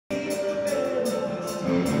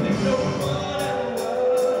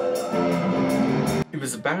It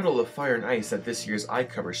was a battle of fire and ice at this year's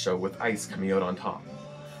ICover show, with ice coming out on top.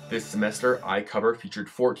 This semester, ICover featured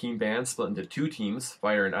 14 bands split into 2 teams,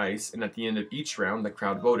 fire and ice, and at the end of each round, the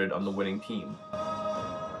crowd voted on the winning team.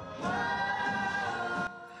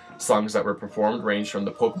 Songs that were performed ranged from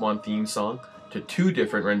the Pokemon theme song to 2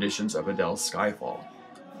 different renditions of Adele's Skyfall.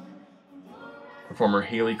 Performer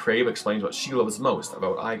Haley Crabe explains what she loves most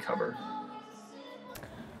about ICover.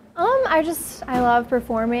 I love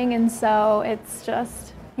performing, and so it's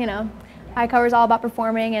just, ICover is all about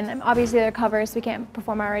performing, and obviously they're covers, so we can't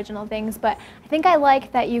perform our original things, but I think I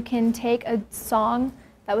like that you can take a song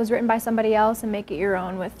that was written by somebody else and make it your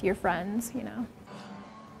own with your friends,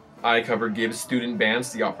 ICover gives student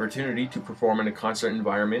bands the opportunity to perform in a concert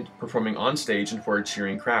environment, performing on stage and for a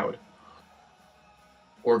cheering crowd.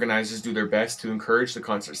 Organizers do their best to encourage the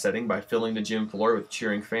concert setting by filling the gym floor with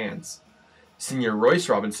cheering fans. Senior Royce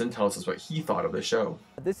Robinson tells us what he thought of the show.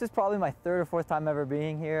 This is probably my 3rd or 4th time ever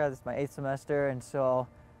being here. This is my 8th semester, and so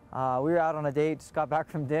we were out on a date, just got back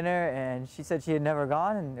from dinner, and she said she had never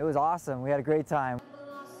gone, and it was awesome. We had a great time.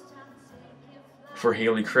 For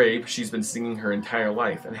Haley Crabe, she's been singing her entire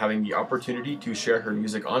life, and having the opportunity to share her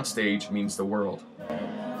music on stage means the world.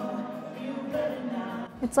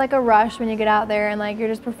 It's like a rush when you get out there and you're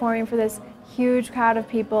just performing for this huge crowd of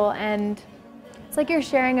people, and it's like you're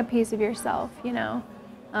sharing a piece of yourself,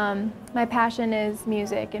 My passion is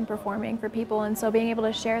music and performing for people, and so being able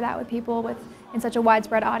to share that with people in such a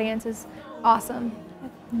widespread audience is awesome.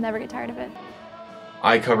 I never get tired of it.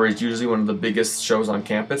 ICover is usually one of the biggest shows on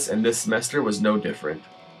campus, and this semester was no different.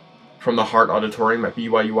 From the Hart Auditorium at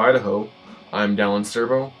BYU, Idaho, I'm Dallin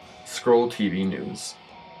Servo, Scroll TV News.